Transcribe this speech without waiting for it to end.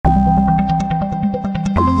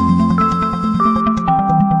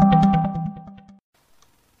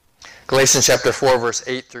Galatians chapter 4, verse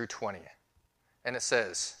 8 through 20. And it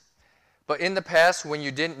says, "But in the past, when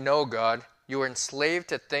you didn't know God, you were enslaved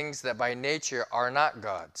to things that by nature are not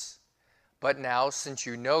God's. But now, since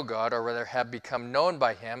you know God, or rather have become known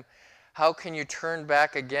by Him, how can you turn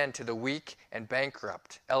back again to the weak and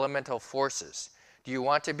bankrupt elemental forces? Do you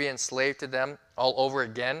want to be enslaved to them all over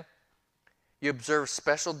again? You observe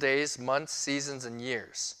special days, months, seasons, and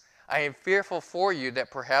years. I am fearful for you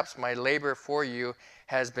that perhaps my labor for you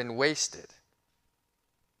has been wasted.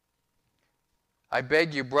 I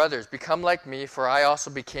beg you, brothers, become like me, for I also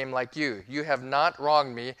became like you. You have not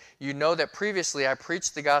wronged me. You know that previously I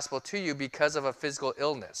preached the gospel to you because of a physical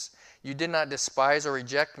illness. You did not despise or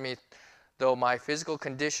reject me, though my physical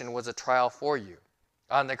condition was a trial for you.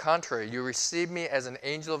 On the contrary, you received me as an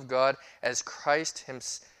angel of God, as Christ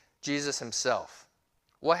Jesus himself.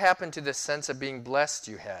 What happened to the sense of being blessed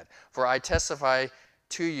you had? For I testify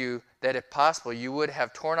to you that if possible, you would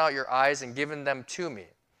have torn out your eyes and given them to me.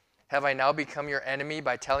 Have I now become your enemy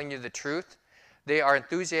by telling you the truth? They are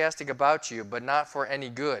enthusiastic about you, but not for any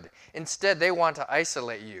good. Instead, they want to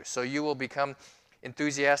isolate you, so you will become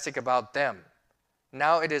enthusiastic about them.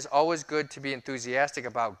 Now it is always good to be enthusiastic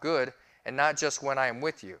about good, and not just when I am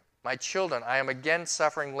with you. My children, I am again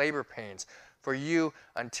suffering labor pains for you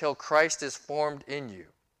until Christ is formed in you.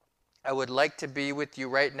 I would like to be with you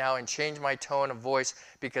right now and change my tone of voice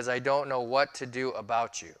because I don't know what to do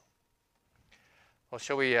about you." Well,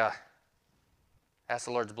 shall we ask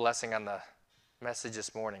the Lord's blessing on the message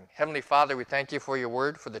this morning? Heavenly Father, we thank you for your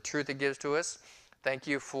word, for the truth it gives to us. Thank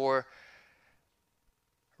you for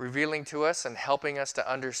revealing to us and helping us to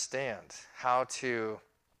understand how to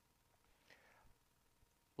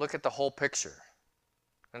look at the whole picture.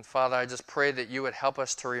 And Father, I just pray that you would help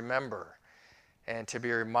us to remember and to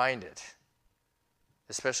be reminded,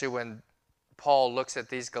 especially when Paul looks at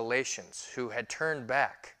these Galatians who had turned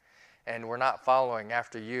back and were not following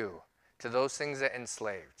after you, to those things that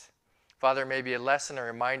enslaved. Father, may be a lesson, a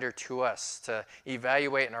reminder to us to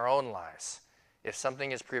evaluate in our own lives if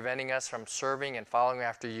something is preventing us from serving and following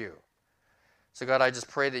after you. So God, I just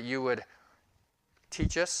pray that you would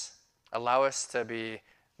teach us, allow us to be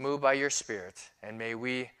moved by your Spirit, and may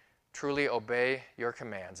we truly obey your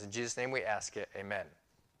commands. In Jesus' name we ask it, amen.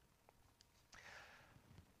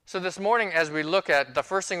 So this morning, as we look at, the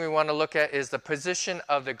first thing we want to look at is the position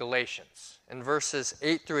of the Galatians. In verses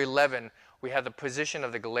 8 through 11, we have the position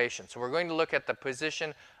of the Galatians. So we're going to look at the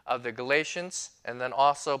position of the Galatians and then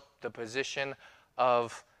also the position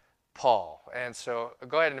of Paul. And so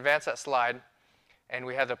go ahead and advance that slide. And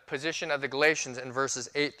we have the position of the Galatians in verses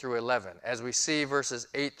 8 through 11. As we see verses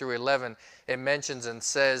 8 through 11, it mentions and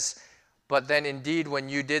says, "But then indeed when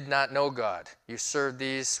you did not know God, you served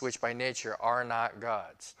these which by nature are not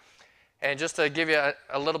God's." And just to give you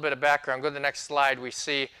a little bit of background, go to the next slide, we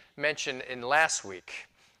see mentioned in last week.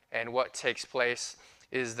 And what takes place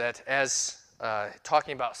is that as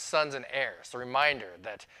talking about sons and heirs, the reminder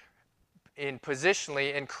that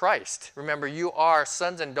positionally in Christ, remember you are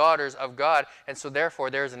sons and daughters of God, and so therefore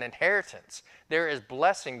there's an inheritance. There is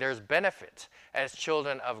blessing, there's benefit as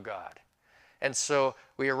children of God. And so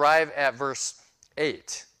we arrive at verse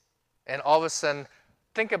 8, and all of a sudden,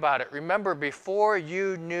 think about it. Remember, before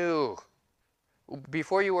you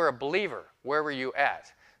were a believer, where were you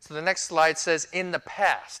at? So the next slide says, in the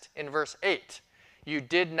past, in verse 8, you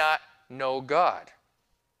did not know God.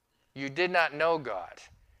 You did not know God.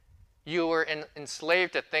 You were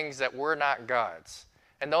enslaved to things that were not God's.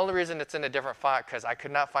 And the only reason it's in a different font because I could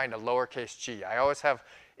not find a lowercase g. I always have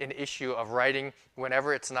an issue of writing,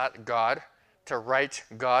 whenever it's not God, to write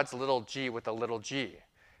God's little g with a little g.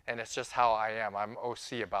 And it's just how I am. I'm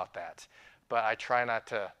OC about that. But I try not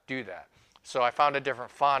to do that. So I found a different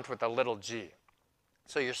font with a little g.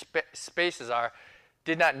 So your spaces are,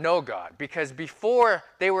 did not know God. Because before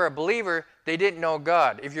they were a believer, they didn't know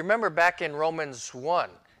God. If you remember back in Romans 1,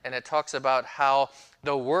 and it talks about how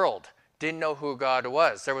the world didn't know who God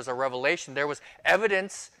was. There was a revelation. There was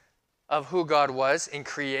evidence of who God was in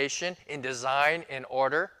creation, in design, in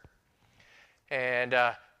order. And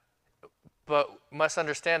but must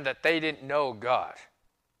understand that they didn't know God.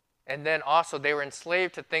 And then also they were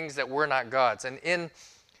enslaved to things that were not God's. And in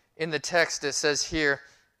the text it says here,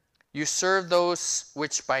 you serve those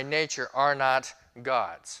which by nature are not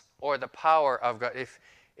God's, or the power of God.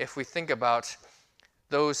 If we think about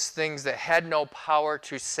those things that had no power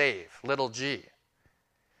to save, little g.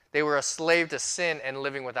 They were a slave to sin and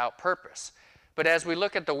living without purpose. But as we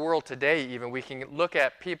look at the world today even, we can look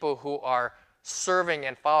at people who are serving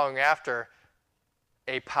and following after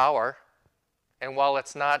a power. And while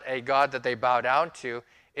it's not a God that they bow down to,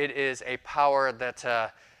 it is a power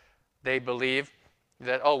that they believe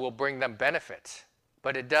that, oh, will bring them benefit.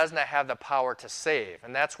 But it does not have the power to save.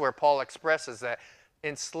 And that's where Paul expresses that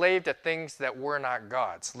enslaved to things that were not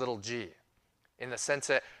God's, little g. In the sense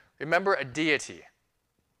that, remember a deity.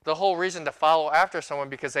 The whole reason to follow after someone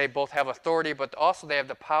because they both have authority, but also they have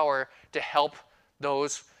the power to help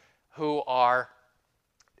those who are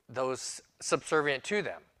those subservient to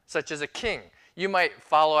them, such as a king. You might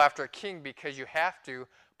follow after a king because you have to,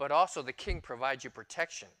 but also the king provides you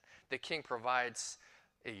protection. The king provides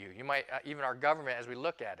you. You might, even our government, as we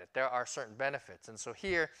look at it, there are certain benefits. And so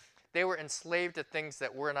here, they were enslaved to things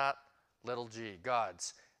that were not little g,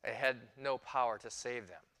 gods. It had no power to save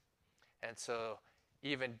them. And so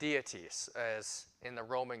even deities, as in the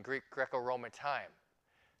Roman, Greco-Roman time,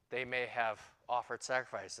 they may have offered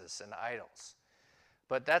sacrifices and idols.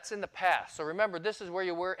 But that's in the past. So remember, this is where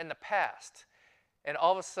you were in the past. And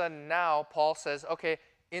all of a sudden now, Paul says, okay,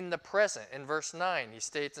 in the present, in verse 9, he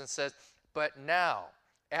states and says, but now,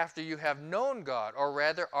 after you have known God, or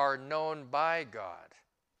rather are known by God.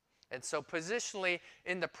 And so positionally,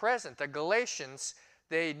 in the present, the Galatians,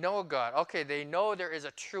 they know God. Okay, they know there is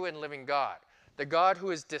a true and living God, the God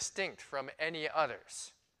who is distinct from any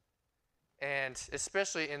others. And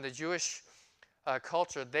especially in the Jewish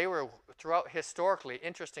culture, they were, throughout historically,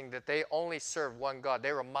 interesting that they only served one God.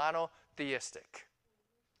 They were monotheistic.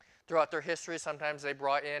 Throughout their history, sometimes they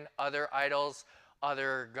brought in other idols,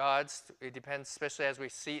 other gods. It depends, especially as we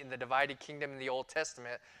see in the divided kingdom in the Old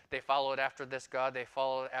Testament. They followed after this God. They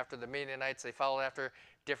followed after the Midianites. They followed after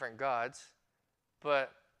different gods.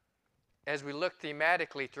 But as we look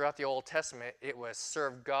thematically throughout the Old Testament, it was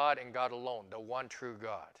serve God and God alone, the one true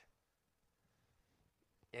God.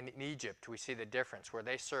 In Egypt, we see the difference where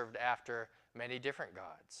they served after many different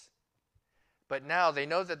gods. But now they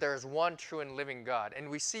know that there is one true and living God. And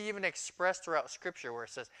we see even expressed throughout Scripture where it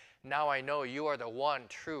says, now I know you are the one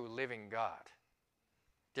true living God.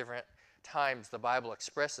 Different times the Bible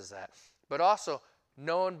expresses that. But also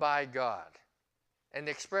known by God. And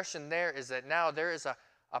the expression there is that now there is a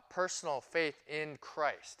personal faith in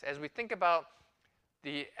Christ. As we think about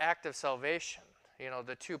the act of salvation, you know,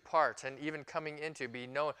 the two parts, and even coming into be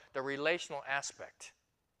known, the relational aspect.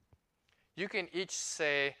 You can each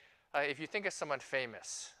say, if you think of someone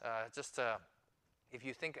famous, if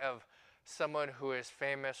you think of someone who is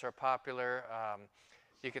famous or popular,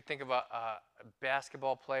 you could think of a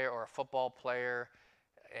basketball player or a football player,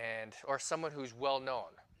 or someone who's well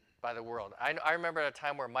known by the world. I remember at a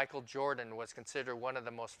time where Michael Jordan was considered one of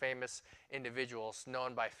the most famous individuals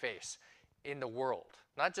known by face in the world.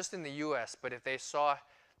 Not just in the U.S., but if they saw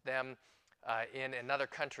them in another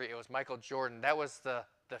country, it was Michael Jordan. That was the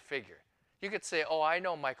figure. You could say, oh, I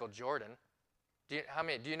know Michael Jordan. Do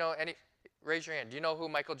you know any? Raise your hand. Do you know who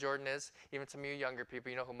Michael Jordan is? Even some of you younger people,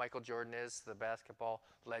 you know who Michael Jordan is, the basketball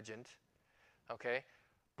legend. Okay?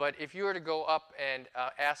 But if you were to go up and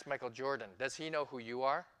ask Michael Jordan, does he know who you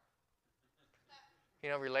are? You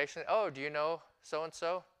know, relation. Oh, do you know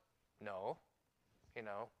so-and-so? No. You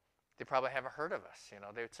know, they probably haven't heard of us. You know,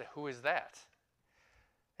 they would say, who is that?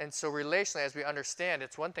 And so relationally, as we understand,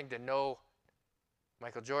 it's one thing to know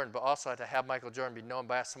Michael Jordan, but also to have Michael Jordan be known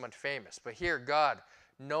by someone famous. But here, God,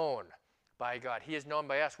 known by God. He is known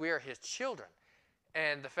by us. We are his children.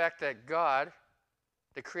 And the fact that God,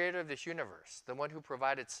 the creator of this universe, the one who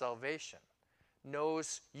provided salvation,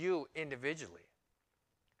 knows you individually.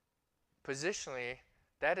 Positionally,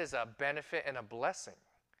 that is a benefit and a blessing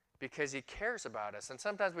because he cares about us. And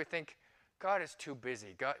sometimes we think, God is too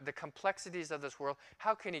busy. God, the complexities of this world,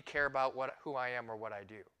 how can he care about who I am or what I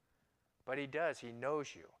do? But he does. He knows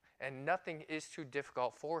you. And nothing is too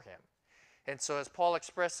difficult for him. And so as Paul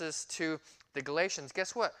expresses to the Galatians,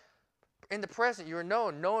 guess what? In the present, you are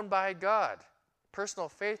known by God. Personal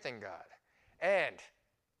faith in God. And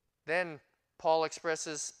then Paul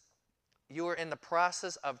expresses, you are in the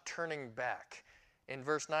process of turning back. In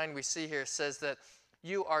verse 9, we see here, it says that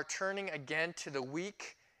you are turning again to the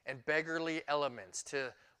weak and beggarly elements,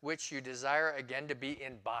 to which you desire again to be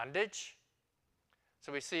in bondage.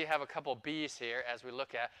 So we see you have a couple B's here as we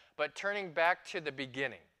look at, but turning back to the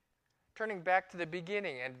beginning. Turning back to the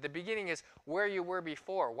beginning, and the beginning is where you were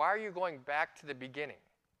before. Why are you going back to the beginning?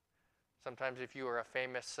 Sometimes if you were a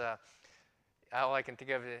famous, all I can think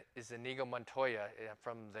of is Inigo Montoya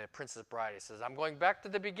from The Princess Bride. He says, I'm going back to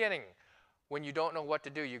the beginning. When you don't know what to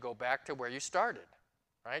do, you go back to where you started,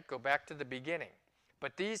 right? Go back to the beginning.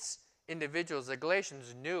 But these individuals, the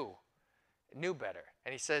Galatians, knew better.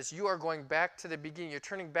 And he says, you are going back to the beginning. You're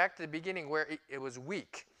turning back to the beginning where it was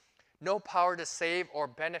weak. No power to save or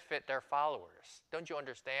benefit their followers. Don't you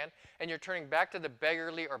understand? And you're turning back to the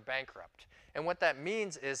beggarly or bankrupt. And what that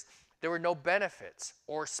means is There were no benefits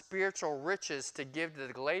or spiritual riches to give to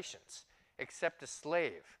the Galatians except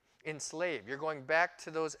enslave. You're going back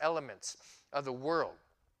to those elements of the world.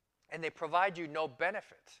 And they provide you no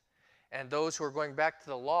benefit. And those who are going back to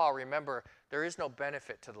the law, remember, there is no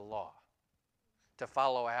benefit to the law to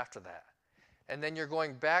follow after that. And then you're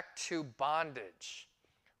going back to bondage,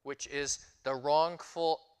 which is the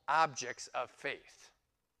wrongful objects of faith.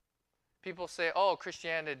 People say, oh,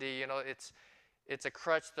 Christianity, it's a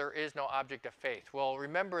crutch, there is no object of faith. Well,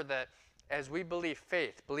 remember that as we believe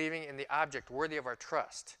faith, believing in the object worthy of our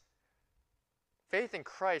trust, faith in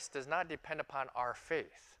Christ does not depend upon our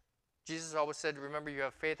faith. Jesus always said, remember, you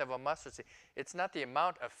have faith of a mustard seed. It's not the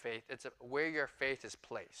amount of faith, it's where your faith is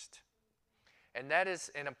placed. And that is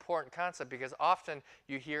an important concept because often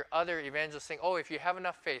you hear other evangelists saying, oh, if you have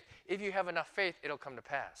enough faith, it'll come to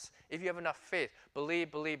pass. If you have enough faith,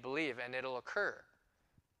 believe, and it'll occur.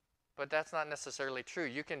 But that's not necessarily true.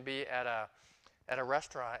 You can be at a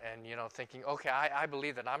restaurant and, thinking, okay, I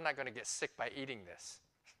believe that I'm not going to get sick by eating this.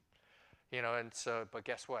 But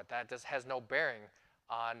guess what? That has no bearing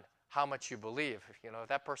on how much you believe. If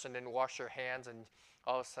that person didn't wash their hands and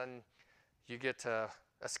all of a sudden you get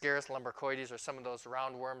Ascaris lumbricoides or some of those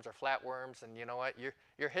roundworms or flatworms, and you know what?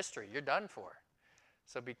 Your history, you're done for.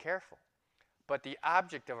 So be careful. But the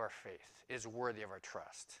object of our faith is worthy of our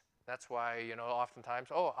trust. That's why, oftentimes,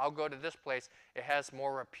 oh, I'll go to this place. It has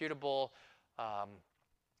more reputable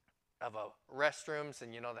restrooms,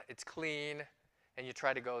 and that it's clean, and you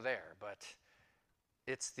try to go there. But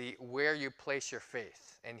it's where you place your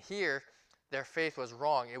faith. And here, their faith was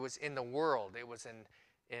wrong. It was in the world. It was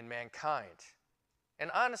in mankind. And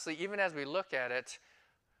honestly, even as we look at it,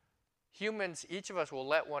 humans, each of us will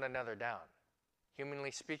let one another down. Humanly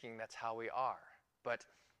speaking, that's how we are. But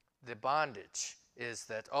the bondage is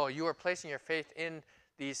that, oh, you are placing your faith in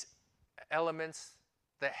these elements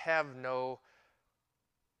that have no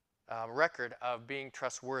record of being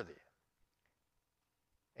trustworthy.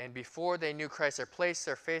 And before they knew Christ, they placed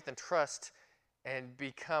their faith and trust and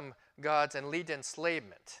become gods and lead to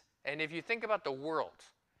enslavement. And if you think about the world,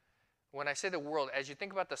 when I say the world, as you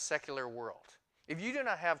think about the secular world, if you do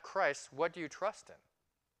not have Christ, what do you trust in?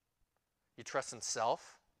 You trust in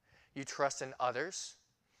self. You trust in others.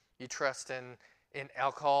 You trust in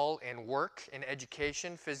alcohol, in work, in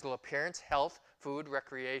education, physical appearance, health, food,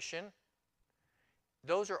 recreation.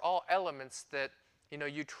 Those are all elements that,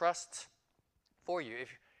 you trust for you.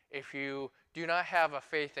 If you do not have a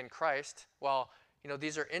faith in Christ, well,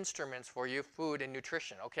 these are instruments for you, food and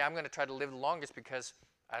nutrition. Okay, I'm going to try to live the longest because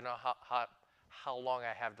I don't know how long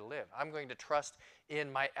I have to live. I'm going to trust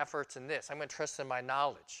in my efforts in this. I'm going to trust in my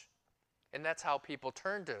knowledge. And that's how people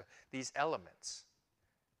turn to these elements.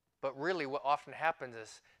 But really what often happens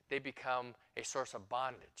is they become a source of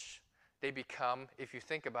bondage. They become, if you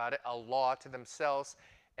think about it, a law to themselves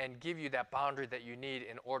and give you that boundary that you need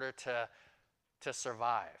in order to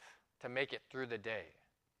survive, to make it through the day.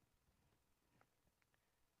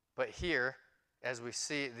 But here, as we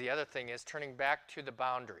see, the other thing is turning back to the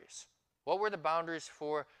boundaries. What were the boundaries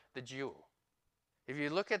for the Jew? If you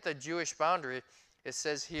look at the Jewish boundary, it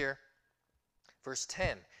says here, verse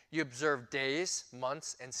 10, you observe days,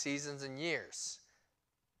 months, and seasons and years.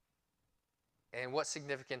 And what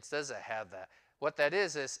significance does that have? What that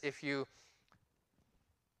is if you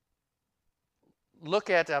look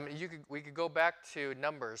at, we could go back to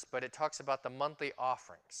Numbers, but it talks about the monthly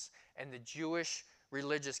offerings and the Jewish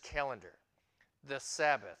religious calendar, the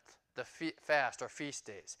Sabbath, the fast or feast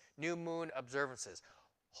days, new moon observances.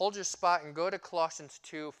 Hold your spot and go to Colossians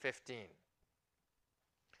 2:15.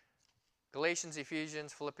 Galatians,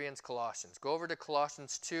 Ephesians, Philippians, Colossians. Go over to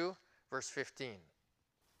Colossians 2, verse 15.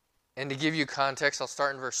 And to give you context, I'll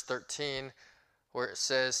start in verse 13, where it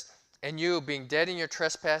says, and you, being dead in your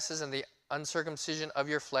trespasses and the uncircumcision of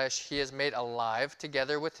your flesh, he has made alive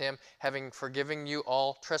together with him, having forgiven you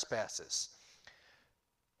all trespasses,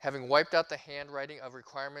 having wiped out the handwriting of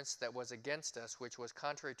requirements that was against us, which was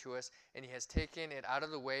contrary to us, and he has taken it out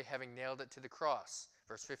of the way, having nailed it to the cross.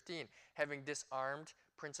 Verse 15, having disarmed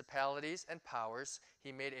principalities and powers,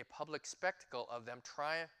 he made a public spectacle of them,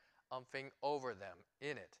 triumphing over them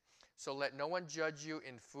in it. So let no one judge you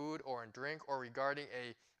in food or in drink or regarding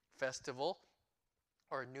a festival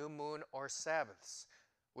or new moon or Sabbaths,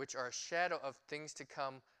 which are a shadow of things to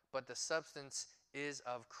come, but the substance is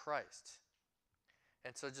of Christ.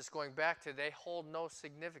 And so just going back to, they hold no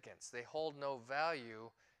significance. They hold no value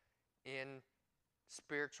in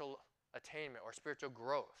spiritual attainment or spiritual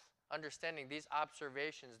growth. Understanding these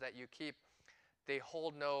observations that you keep, they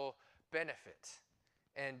hold no benefit.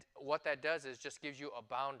 And what that does is just gives you a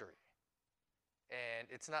boundary. And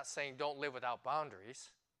it's not saying don't live without boundaries,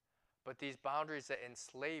 but these boundaries that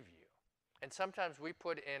enslave you. And sometimes we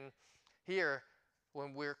put in here,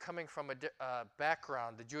 when we're coming from a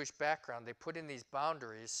background, the Jewish background, they put in these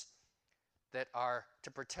boundaries that are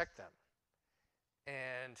to protect them.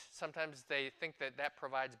 And sometimes they think that that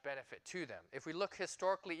provides benefit to them. If we look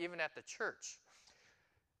historically, even at the church,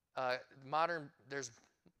 there's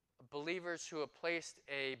believers who have placed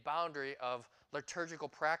a boundary of liturgical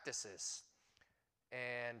practices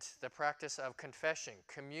and the practice of confession,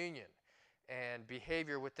 communion, and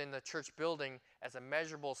behavior within the church building as a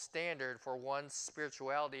measurable standard for one's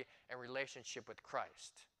spirituality and relationship with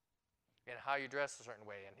Christ, and how you dress a certain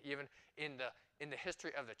way, and even in the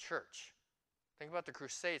history of the church. Think about the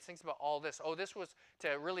Crusades. Think about all this. Oh, this was to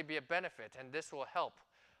really be a benefit, and this will help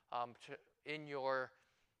in your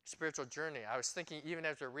spiritual journey. I was thinking, even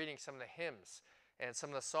as we're reading some of the hymns and some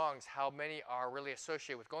of the songs, how many are really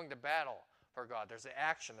associated with going to battle for God. There's an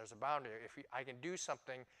action, there's a boundary. If I can do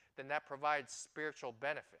something, then that provides spiritual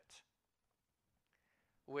benefit,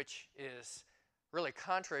 which is really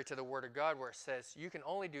contrary to the Word of God, where it says you can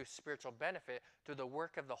only do spiritual benefit through the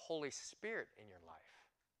work of the Holy Spirit in your life,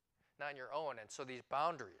 not your own. And so these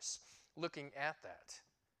boundaries, looking at that.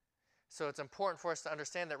 So it's important for us to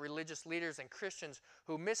understand that religious leaders and Christians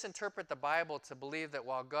who misinterpret the Bible to believe that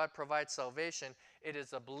while God provides salvation, it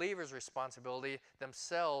is a believer's responsibility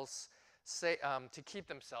themselves to keep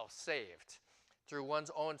themselves saved through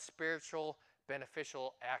one's own spiritual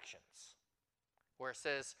beneficial actions, where it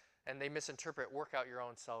says, and they misinterpret, work out your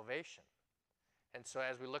own salvation. And so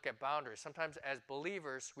as we look at boundaries, sometimes as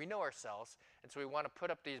believers, we know ourselves, and so we want to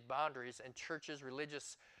put up these boundaries, and churches,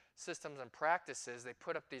 religious systems and practices, they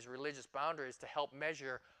put up these religious boundaries to help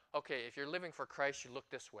measure, okay, if you're living for Christ, you look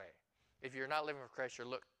this way. If you're not living for Christ, you're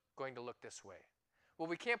going to look this way. Well,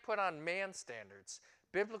 we can't put on man standards.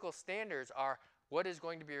 Biblical standards are what is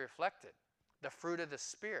going to be reflected, the fruit of the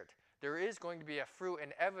Spirit. There is going to be a fruit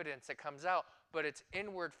and evidence that comes out, but it's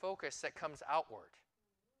inward focus that comes outward.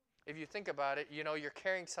 If you think about it, you're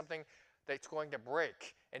carrying something that's going to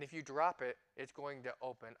break, and if you drop it, it's going to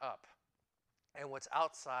open up. And what's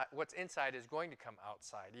inside is going to come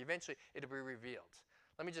outside. Eventually, it'll be revealed.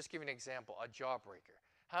 Let me just give you an example, a jawbreaker.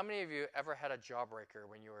 How many of you ever had a jawbreaker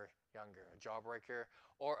when you were younger? A jawbreaker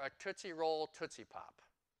or a Tootsie Roll Tootsie Pop?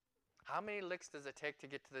 How many licks does it take to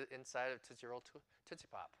get to the inside of Tootsie Roll Tootsie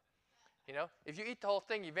Pop? If you eat the whole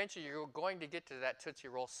thing, eventually you're going to get to that Tootsie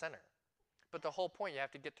Roll center. But the whole point, you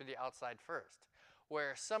have to get to the outside first.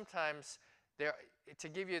 Where sometimes, to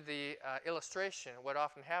give you the illustration, what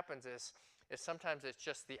often happens is sometimes it's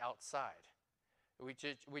just the outside. We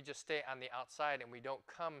just stay on the outside and we don't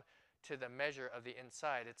come to the measure of the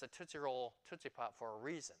inside. It's a Tootsie Roll Tootsie Pop for a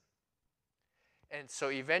reason. And so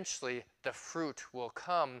eventually the fruit will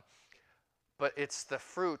come, but it's the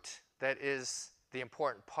fruit that is the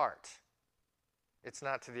important part. It's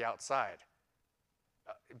not to the outside.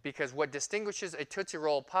 Because what distinguishes a Tootsie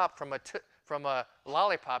Roll Pop from a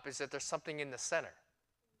lollipop is that there's something in the center.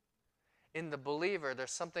 In the believer,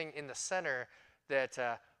 there's something in the center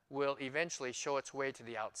that will eventually show its way to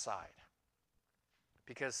the outside.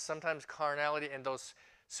 Because sometimes carnality and those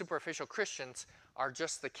superficial Christians are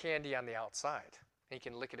just the candy on the outside. And you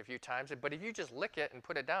can lick it a few times, but if you just lick it and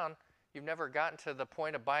put it down, you've never gotten to the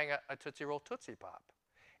point of buying a Tootsie Roll Tootsie Pop.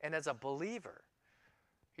 And as a believer,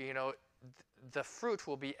 the fruit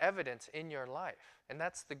will be evident in your life. And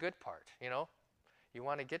that's the good part, You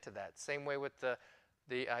want to get to that. Same way with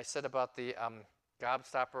I said about the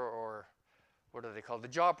gobstopper, or what are they called? The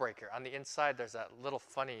jawbreaker. On the inside, there's that little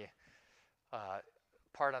funny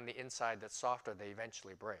part on the inside that's softer that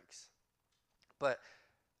eventually breaks. But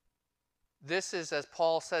this is, as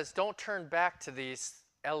Paul says, don't turn back to these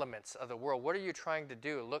elements of the world. What are you trying to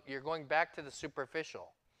do? Look, you're going back to the superficial.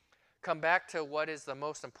 Come back to what is the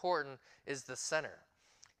most important, is the center,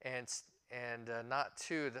 and not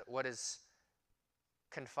to what is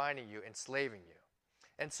confining you, enslaving you.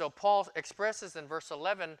 And so Paul expresses in verse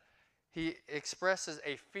 11, he expresses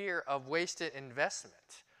a fear of wasted investment,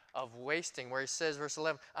 of wasting, where he says, verse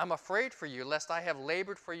 11, I'm afraid for you, lest I have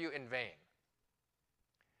labored for you in vain.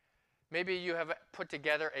 Maybe you have put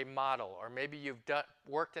together a model, or maybe you've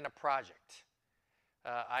worked in a project.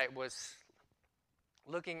 I was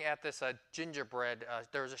looking at this gingerbread.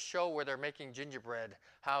 There was a show where they're making gingerbread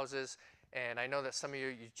houses, and I know that some of you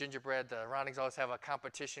use gingerbread. The Ronings always have a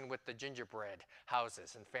competition with the gingerbread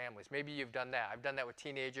houses and families. Maybe you've done that. I've done that with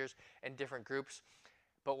teenagers and different groups.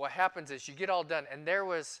 But what happens is you get all done, and there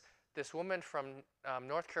was this woman from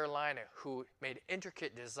North Carolina who made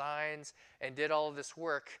intricate designs and did all of this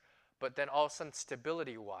work, but then all of a sudden,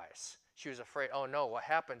 stability-wise, she was afraid, oh no, what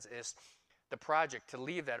happens is the project, to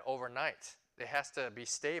leave that overnight, it has to be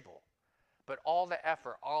stable. But all the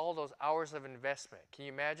effort, all those hours of investment, can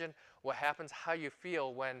you imagine what happens, how you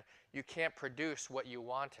feel when you can't produce what you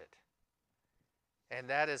wanted? And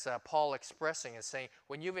that is Paul expressing, is saying,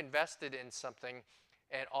 when you've invested in something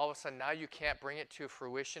and all of a sudden now you can't bring it to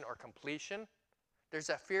fruition or completion, there's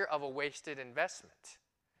a fear of a wasted investment.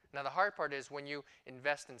 Now the hard part is when you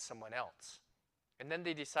invest in someone else and then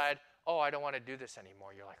they decide, oh, I don't want to do this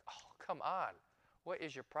anymore. You're like, oh, come on. What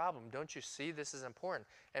is your problem? Don't you see this is important?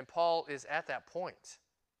 And Paul is at that point.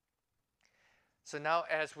 So now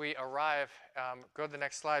as we arrive, go to the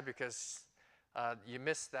next slide because you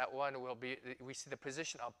missed that one. We see the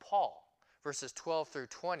position of Paul, verses 12 through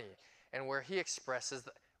 20, and where he expresses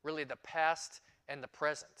really the past and the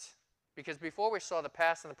present. Because before we saw the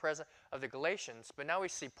past and the present of the Galatians, but now we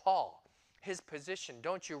see Paul, his position.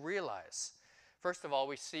 Don't you realize? First of all,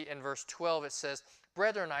 we see in verse 12 it says,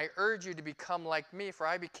 "Brethren, I urge you to become like me, for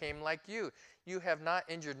I became like you. You have not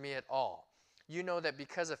injured me at all. You know that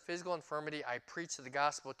because of physical infirmity I preached the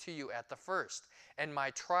gospel to you at the first, and my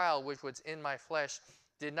trial, which was in my flesh,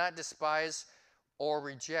 did not despise or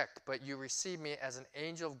reject, but you received me as an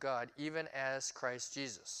angel of God, even as Christ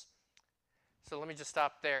Jesus." So let me just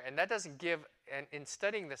stop there. And that doesn't give, and in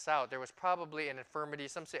studying this out, there was probably an infirmity.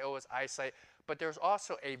 Some say, oh, it was eyesight, but there's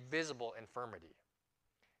also a visible infirmity.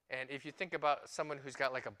 And if you think about someone who's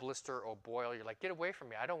got like a blister or boil, you're like, get away from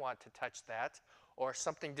me. I don't want to touch that. Or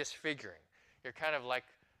something disfiguring. You're kind of like,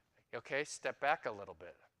 okay, step back a little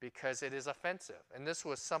bit because it is offensive. And this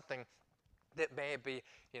was something that may be,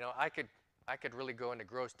 I could really go into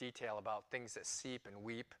gross detail about things that seep and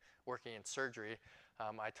weep working in surgery.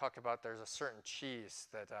 I talked about there's a certain cheese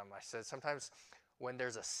that I said sometimes when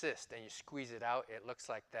there's a cyst and you squeeze it out, it looks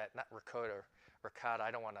like that, not ricotta, I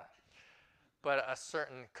don't want to, but a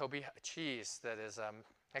certain Kobe cheese that is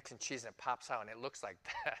Mexican cheese and it pops out and it looks like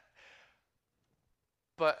that.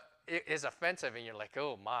 But it is offensive and you're like,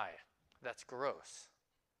 oh my, that's gross.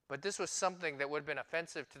 But this was something that would have been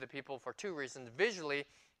offensive to the people for two reasons, visually,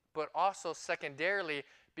 but also secondarily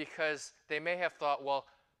because they may have thought, well,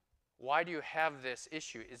 why do you have this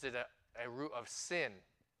issue? Is it a root of sin?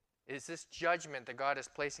 Is this judgment that God is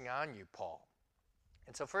placing on you, Paul?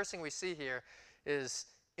 And so first thing we see here is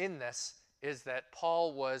in this is that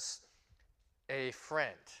Paul was a friend.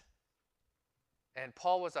 And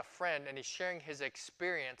Paul was a friend, and he's sharing his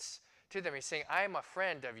experience to them. He's saying, I am a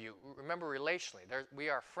friend of you. Remember, relationally, we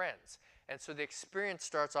are friends. And so the experience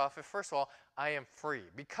starts off with, first of all, I am free.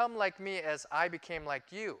 Become like me as I became like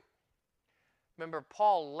you. Remember,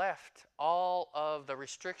 Paul left all of the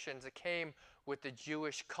restrictions that came with the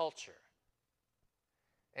Jewish culture.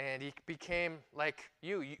 And he became like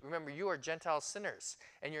you. Remember, you are Gentile sinners,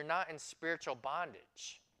 and you're not in spiritual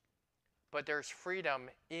bondage. But there's freedom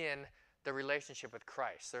in the relationship with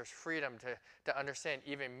Christ. There's freedom to understand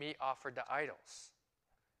even meat offered to idols.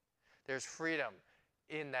 There's freedom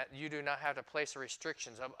in that you do not have to place the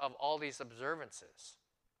restrictions of all these observances.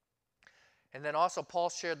 And then also Paul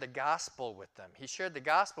shared the gospel with them. He shared the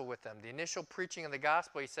gospel with them. The initial preaching of the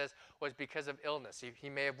gospel, he says, was because of illness. He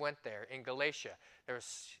may have went there in Galatia. There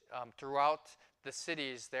was throughout the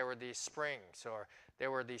cities there were these springs, or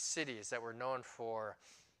there were these cities that were known for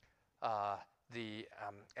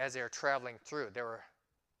as they were traveling through. There were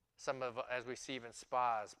some of, as we see, even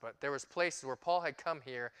spas. But there was places where Paul had come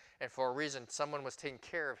here, and for a reason, someone was taking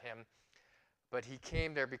care of him. But he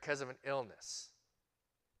came there because of an illness.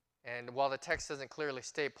 And while the text doesn't clearly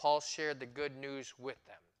state, Paul shared the good news with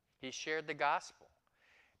them. He shared the gospel.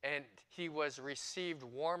 And he was received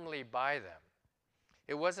warmly by them.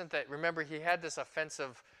 It wasn't that, remember, he had this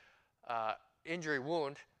offensive injury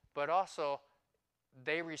wound, but also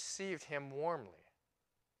they received him warmly.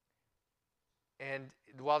 And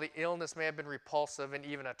while the illness may have been repulsive and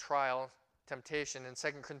even a trial, temptation, in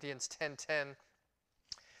 2 Corinthians 10:10,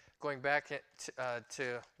 going back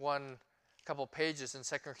to one couple pages in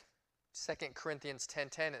 2 Corinthians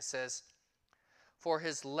 10:10, it says, "For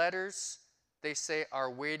his letters, they say, are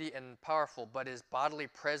weighty and powerful, but his bodily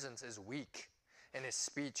presence is weak, and his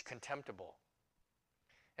speech contemptible."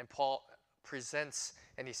 And Paul presents,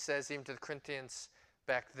 and he says even to the Corinthians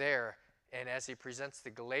back there, and as he presents the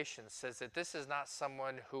Galatians, says that this is not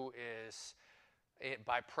someone who is,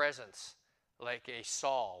 by presence, like a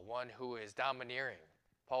Saul, one who is domineering.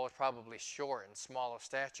 Paul was probably short and small of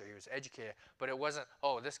stature. He was educated. But it wasn't,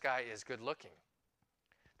 oh, this guy is good looking.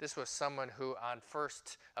 This was someone who, on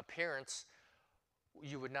first appearance,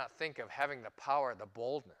 you would not think of having the power, the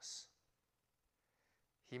boldness.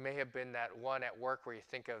 He may have been that one at work where you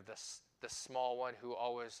think of the small one who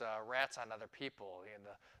always rats on other people, and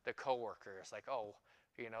the coworkers, like, oh,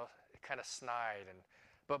 kind of snide.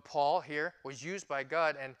 But Paul here was used by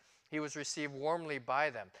God, and He was received warmly by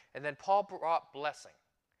them. And then Paul brought blessing.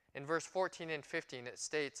 In verse 14 and 15 it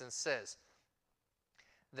states and says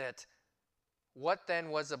that, "What then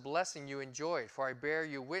was the blessing you enjoyed? For I bear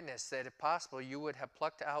you witness that if possible you would have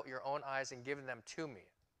plucked out your own eyes and given them to me."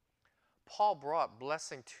 Paul brought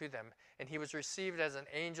blessing to them, and he was received as an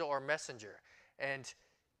angel or messenger. And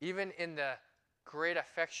even in the great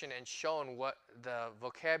affection and shown what the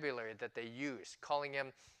vocabulary that they used, calling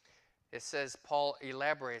him, it says, Paul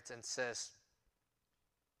elaborates and says,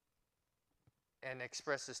 and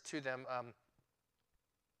expresses to them,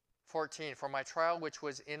 14, "For my trial which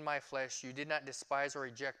was in my flesh you did not despise or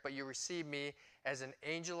reject, but you received me as an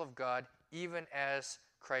angel of God, even as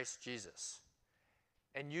Christ Jesus."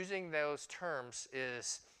 And using those terms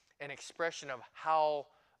is an expression of how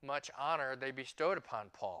much honor they bestowed upon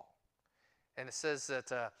Paul. And it says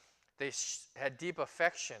that they had deep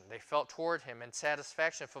affection they felt toward him, and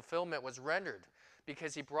satisfaction, fulfillment was rendered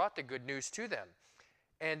because he brought the good news to them.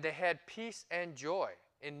 And they had peace and joy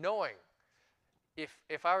in knowing.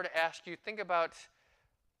 If I were to ask you, think about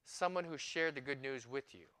someone who shared the good news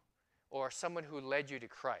with you, or someone who led you to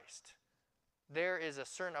Christ. There is a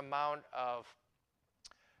certain amount of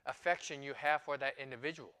affection you have for that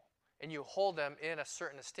individual, and you hold them in a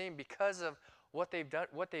certain esteem because of what they've done,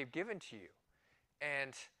 what they've given to you.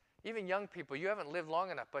 And even young people, you haven't lived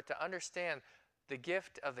long enough, but to understand the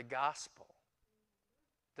gift of the gospel,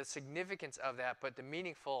 the significance of that, but the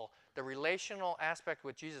meaningful, the relational aspect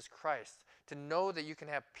with Jesus Christ, to know that you can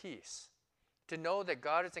have peace, to know that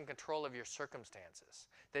God is in control of your circumstances,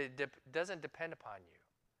 that it doesn't depend upon you,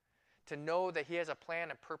 to know that he has a plan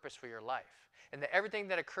and purpose for your life, and that everything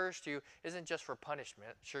that occurs to you isn't just for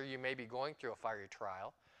punishment. Sure, you may be going through a fiery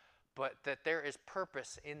trial, but that there is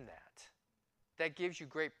purpose in that. That gives you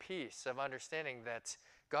great peace of understanding that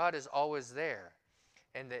God is always there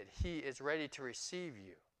and that he is ready to receive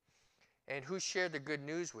you, and who shared the good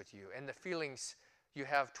news with you and the feelings you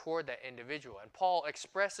have toward that individual. And Paul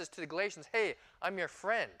expresses to the Galatians, hey, I'm your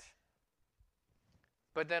friend.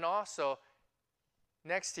 But then also,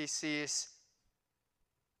 next he sees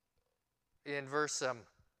in verse,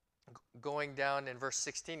 going down in verse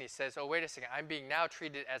 16, he says, oh, wait a second, I'm being now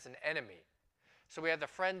treated as an enemy. So we have the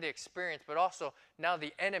friend, the experience, but also now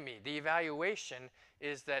the enemy. The evaluation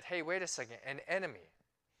is that, hey, wait a second, an enemy.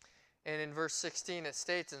 And in verse 16 it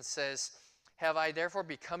states and says, have I therefore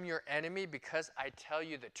become your enemy because I tell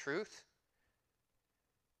you the truth?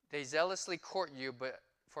 They zealously court you, but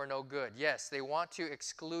for no good. Yes, they want to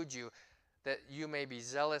exclude you, that you may be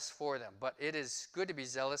zealous for them. But it is good to be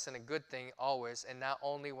zealous, and a good thing always, and not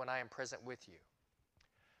only when I am present with you.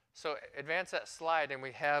 So advance that slide, and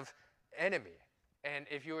we have enemy. And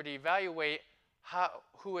if you were to evaluate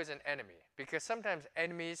who is an enemy, because sometimes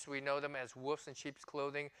enemies, we know them as wolves in sheep's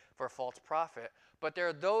clothing for false profit, but there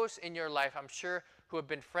are those in your life, I'm sure, who have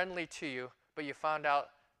been friendly to you, but you found out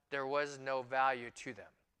there was no value to them.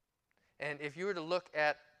 And if you were to look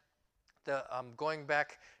at the going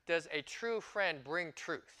back, does a true friend bring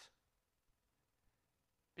truth?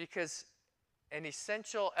 Because an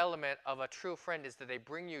essential element of a true friend is that they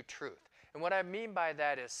bring you truth. And what I mean by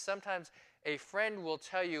that is sometimes a friend will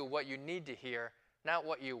tell you what you need to hear, not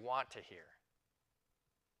what you want to hear.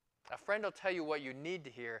 A friend will tell you what you need to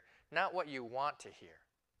hear, not what you want to hear.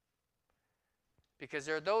 Because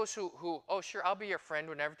there are those who, oh, sure, I'll be your friend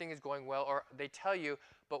when everything is going well, or they tell you,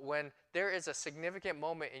 but when there is a significant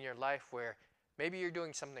moment in your life where maybe you're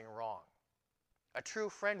doing something wrong, a true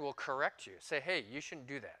friend will correct you, say, hey, you shouldn't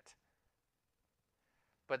do that.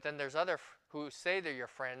 But then there's others who say they're your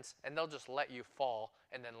friends, and they'll just let you fall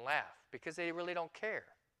and then laugh because they really don't care.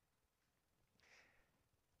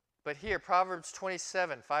 But here, Proverbs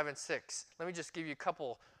 27, 5 and 6. Let me just give you a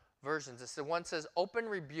couple versions. The one says, open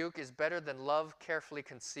rebuke is better than love carefully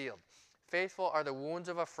concealed. Faithful are the wounds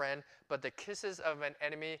of a friend, but the kisses of an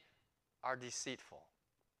enemy are deceitful.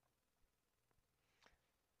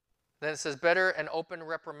 Then it says, better an open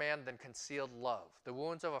reprimand than concealed love. The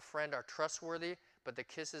wounds of a friend are trustworthy, but the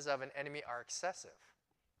kisses of an enemy are excessive.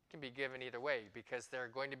 It can be given either way because they're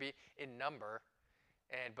going to be in number,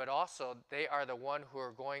 but also they are the one who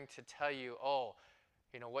are going to tell you, oh,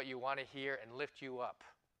 you know, what you want to hear and lift you up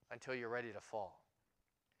until you're ready to fall.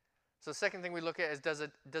 So the second thing we look at is,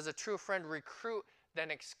 does a true friend recruit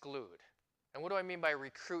then exclude? And what do I mean by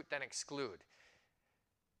recruit then exclude?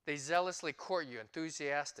 They zealously court you,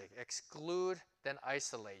 enthusiastic. Exclude then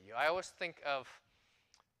isolate you. I always think of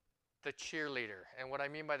the cheerleader. And what I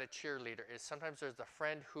mean by the cheerleader is sometimes there's the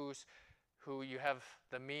friend who you have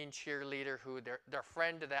the mean cheerleader who they're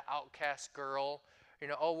friend to that outcast girl. You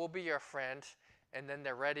know, oh, we'll be your friend. And then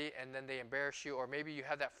they're ready and then they embarrass you. Or maybe you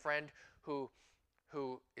have that friend who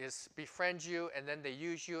who befriends you, and then they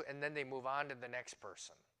use you, and then they move on to the next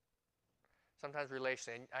person. Sometimes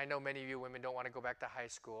relationally, I know many of you women don't want to go back to high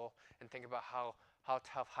school and think about how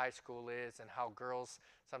tough high school is and how girls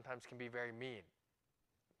sometimes can be very mean.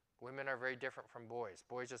 Women are very different from boys.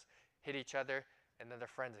 Boys just hit each other and then they're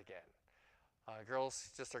friends again.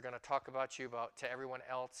 Girls just are going to talk about you to everyone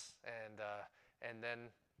else and then,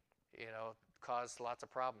 cause lots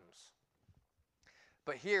of problems.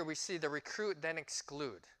 But here we see the recruit then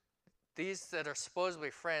exclude. These that are supposedly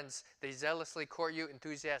friends, they zealously court you,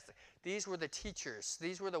 enthusiastic. These were the teachers.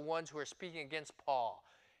 These were the ones who were speaking against Paul.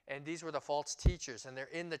 And these were the false teachers. And they're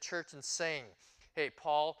in the church and saying, hey,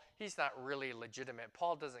 Paul, he's not really legitimate.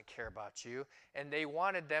 Paul doesn't care about you. And they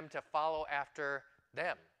wanted them to follow after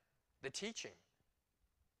them, the teaching,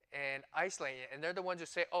 and isolating it. And they're the ones who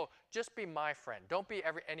say, oh, just be my friend. Don't be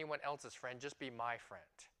anyone else's friend. Just be my friend.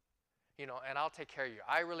 And I'll take care of you.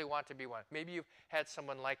 I really want to be one. Maybe you've had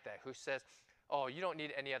someone like that who says, oh, you don't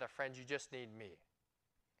need any other friends, you just need me.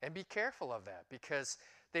 And be careful of that, because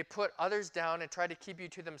they put others down and try to keep you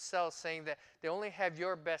to themselves, saying that they only have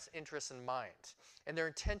your best interests in mind. And their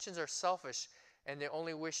intentions are selfish, and they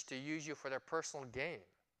only wish to use you for their personal gain.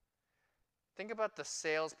 Think about the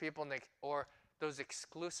salespeople or those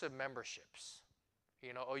exclusive memberships.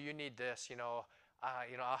 Oh, you need this,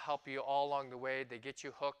 I'll help you all along the way. They get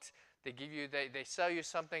you hooked. They sell you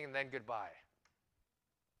something and then goodbye.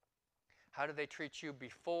 How do they treat you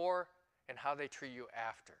before and how they treat you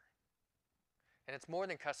after? And it's more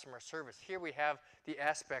than customer service. Here we have the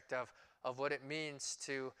aspect of what it means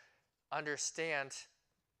to understand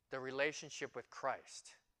the relationship with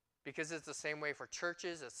Christ. Because it's the same way for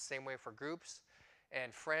churches, it's the same way for groups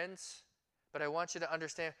and friends. But I want you to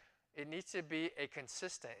understand it needs to be a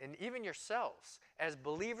consistent, and even yourselves, as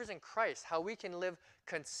believers in Christ, how we can live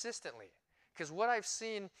consistently. Because what I've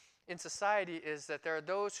seen in society is that there are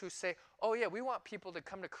those who say, oh yeah, we want people to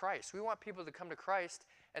come to Christ. We want people to come to Christ.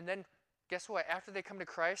 And then guess what? After they come to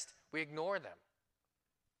Christ, we ignore them.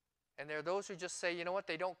 And there are those who just say, you know what?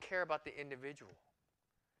 They don't care about the individual.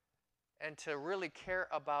 And to really care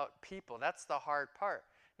about people, that's the hard part.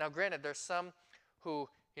 Now granted, there's some who,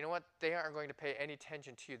 you know what, they aren't going to pay any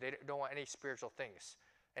attention to you. They don't want any spiritual things.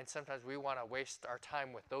 And sometimes we want to waste our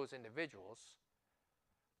time with those individuals.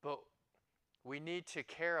 But we need to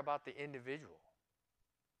care about the individual.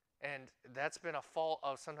 And that's been a fault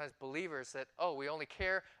of sometimes believers that, oh, we only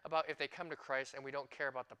care about if they come to Christ and we don't care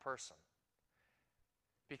about the person.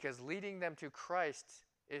 Because leading them to Christ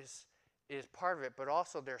is part of it, but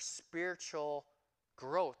also their spiritual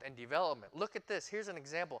growth and development. Look at this. Here's an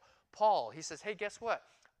example. Paul, he says, hey, guess what?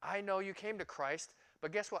 I know you came to Christ,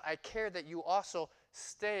 but guess what? I care that you also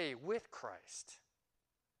stay with Christ.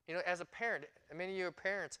 As a parent, many of you are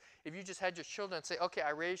parents, if you just had your children say, okay, I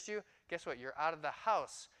raised you, guess what? You're out of the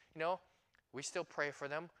house. We still pray for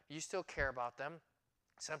them. You still care about them.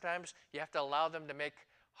 Sometimes you have to allow them to make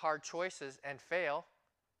hard choices and fail,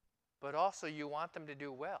 but also you want them to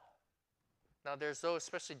do well. Now, there's those,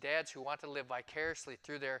 especially dads, who want to live vicariously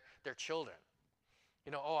through their children.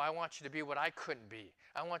 Oh, I want you to be what I couldn't be.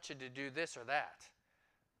 I want you to do this or that.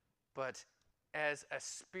 But as a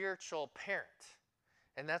spiritual parent,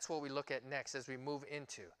 and that's what we look at next as we move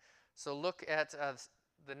into. So look at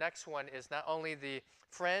the next one is not only the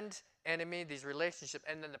friend, enemy, these relationships,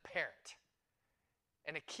 and then the parent.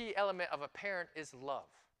 And a key element of a parent is love.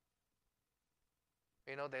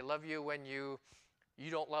 They love you when you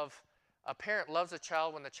don't love. A parent loves a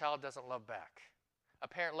child when the child doesn't love back. A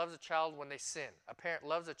parent loves a child when they sin. A parent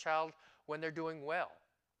loves a child when they're doing well.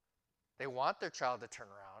 They want their child to turn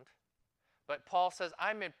around. But Paul says,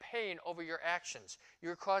 I'm in pain over your actions.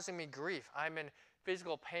 You're causing me grief. I'm in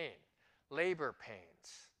physical pain, labor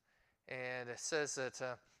pains. And it says that,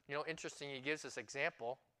 interesting, he gives this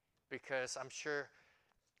example because I'm sure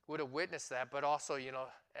would have witnessed that. But also,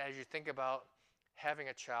 as you think about having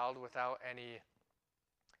a child without any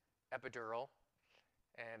epidural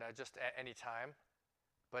and just at any time,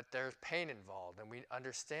 but there's pain involved, and we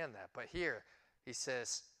understand that. But here, he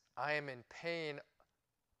says, I am in pain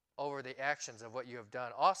over the actions of what you have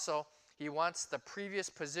done. Also, he wants the previous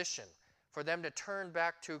position for them to turn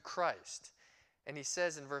back to Christ. And he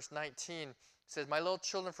says in verse 19, says, my little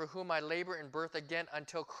children, for whom I labor in birth again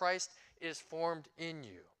until Christ is formed in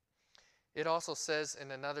you. It also says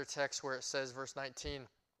in another text where it says, verse 19,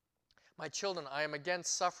 my children, I am again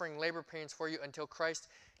suffering labor pains for you until Christ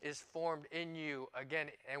is formed in you again.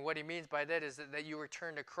 And what he means by that is that you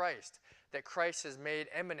return to Christ, that Christ is made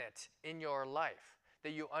eminent in your life,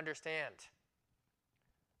 that you understand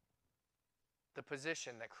the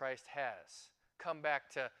position that Christ has. Come back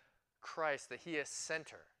to Christ, that he is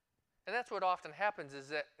center. And that's what often happens, is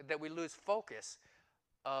that we lose focus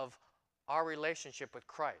of our relationship with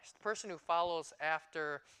Christ. The person who follows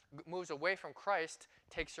after, moves away from Christ,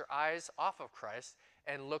 takes their eyes off of Christ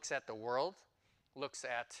and looks at the world, looks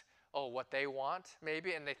at, what they want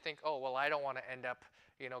maybe, and they think, well, I don't want to end up,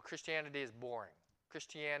 Christianity is boring.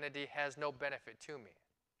 Christianity has no benefit to me.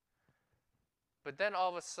 But then all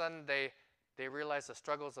of a sudden they realize the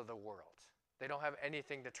struggles of the world. They don't have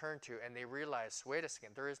anything to turn to, and they realize, wait a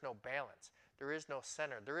second, there is no balance. There is no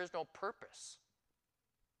center. There is no purpose.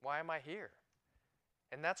 Why am I here?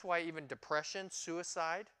 And that's why even depression,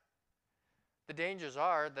 suicide, the dangers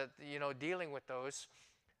are that, dealing with those,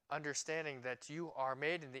 understanding that you are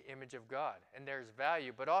made in the image of God and there's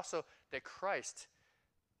value, but also that Christ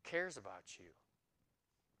cares about you.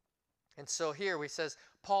 And so here he says,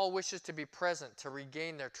 Paul wishes to be present to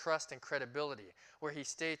regain their trust and credibility, where he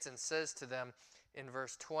states and says to them in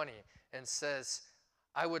verse 20, and says,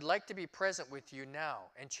 I would like to be present with you now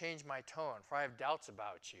and change my tone, for I have doubts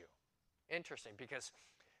about you. Interesting, because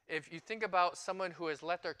if you think about someone who has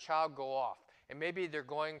let their child go off, and maybe they're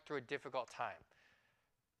going through a difficult time,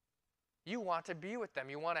 you want to be with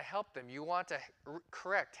them. You want to help them. You want to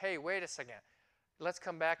correct, hey, wait a second. Let's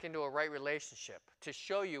come back into a right relationship to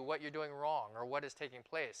show you what you're doing wrong or what is taking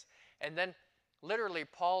place. And then literally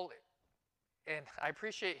Paul, and I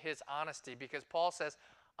appreciate his honesty, because Paul says,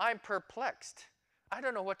 I'm perplexed. I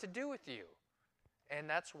don't know what to do with you. And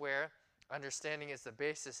that's where understanding is the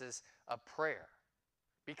basis of prayer,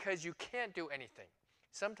 because you can't do anything.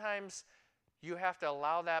 Sometimes you have to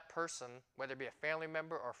allow that person, whether it be a family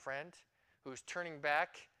member or friend, who's turning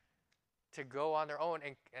back, to go on their own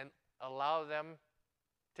and allow them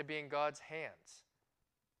to be in God's hands.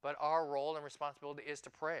 But our role and responsibility is to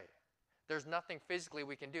pray. There's nothing physically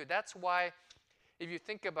we can do. That's why, if you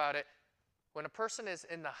think about it, when a person is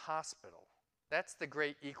in the hospital, that's the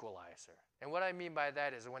great equalizer. And what I mean by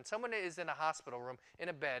that is when someone is in a hospital room, in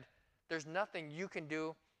a bed, there's nothing you can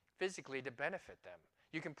do physically to benefit them.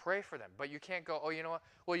 You can pray for them, but you can't go, you know what?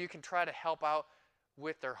 Well, you can try to help out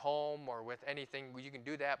with their home or with anything. You can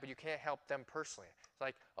do that, but you can't help them personally. It's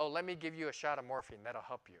like, let me give you a shot of morphine. That'll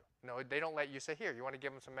help you. No, they don't let you say, here, you want to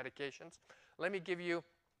give them some medications? Let me give you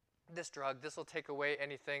this drug. This will take away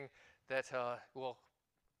anything that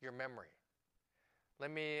your memory.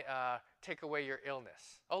 Let me take away your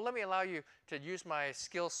illness. Let me allow you to use my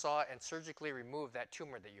skill saw and surgically remove that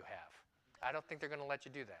tumor that you have. I don't think they're going to let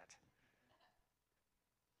you do that.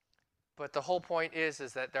 But the whole point is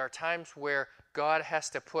that there are times where God has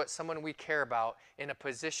to put someone we care about in a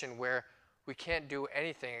position where we can't do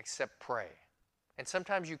anything except pray. And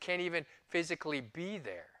sometimes you can't even physically be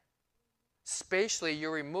there. Spatially,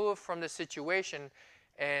 you're removed from the situation,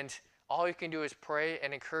 and all you can do is pray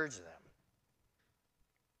and encourage them.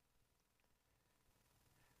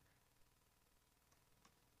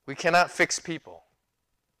 We cannot fix people.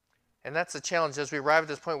 And that's the challenge. As we arrive at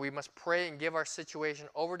this point, we must pray and give our situation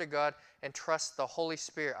over to God and trust the Holy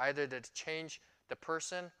Spirit, either to change the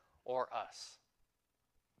person or us.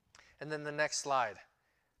 And then the next slide,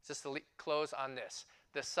 just to close on this.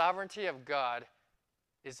 The sovereignty of God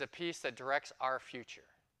is the peace that directs our future.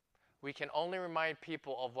 We can only remind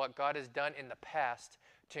people of what God has done in the past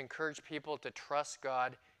to encourage people to trust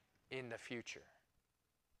God in the future.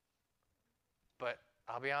 But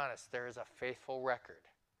I'll be honest, there is a faithful record.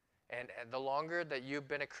 And the longer that you've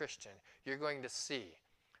been a Christian, you're going to see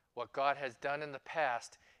what God has done in the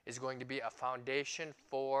past is going to be a foundation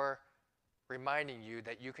for reminding you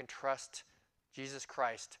that you can trust Jesus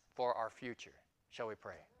Christ for our future. Shall we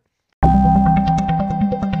pray?